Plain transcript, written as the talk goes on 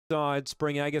Side,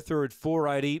 Spring Agatha at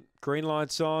 480. Green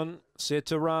lights on, set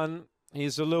to run.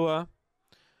 Here's the lure.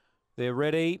 They're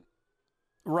ready.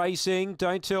 Racing,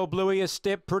 Don't Tell Bluey a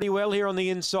step pretty well here on the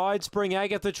inside. Spring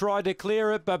Agatha tried to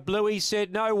clear it, but Bluey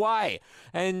said no way.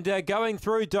 And going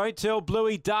through, Don't Tell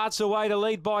Bluey darts away to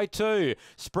lead by 2.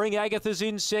 Spring Agatha's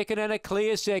in second and a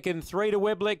clear second. 3 to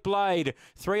Webleck Blade.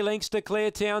 3 lengths to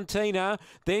Claretown Tina.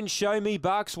 Then Show Me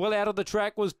Bucks. Well out of the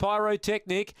track was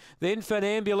Pyrotechnic. Then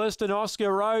Funambulist and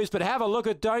Oscar Rose. But have a look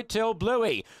at Don't Tell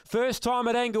Bluey. First time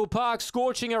at Angle Park,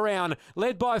 scorching around.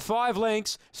 Led by 5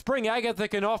 lengths. Spring Agatha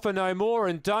can offer no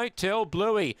more. And Don't Tell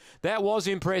Bluey. That was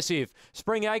impressive.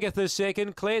 Spring Agatha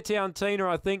second. Claretown Tina,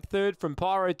 I think, third from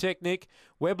Pyrotechnic.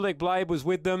 Webleck Blade was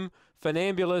with them.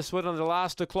 Funambulist went on the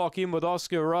last to clock in with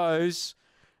Oscar Rose.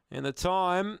 And the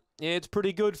time, yeah, it's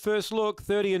pretty good. First look,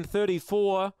 30 and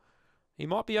 34. He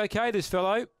might be okay, this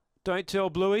fellow. Don't Tell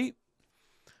Bluey.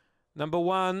 Number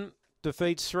 1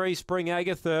 defeats 3 Spring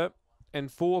Agatha.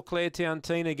 And 4 Claretown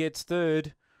Tina gets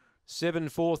third. 7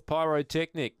 fourth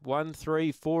Pyrotechnic. 1,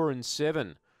 3, 4 and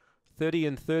 7. 30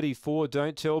 and 34,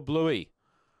 Don't Tell Bluey.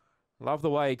 Love the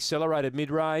way he accelerated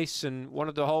mid-race and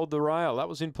wanted to hold the rail. That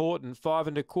was important. 5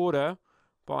 1/4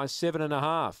 by 7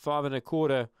 1/2. 5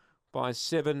 1/4 by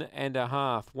 7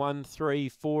 1/2. 1, 3,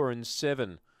 4 and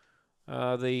 7.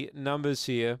 The numbers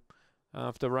here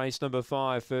after race number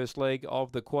 5, first leg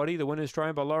of the quaddie. The winner's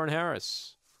trained by Lauren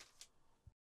Harris.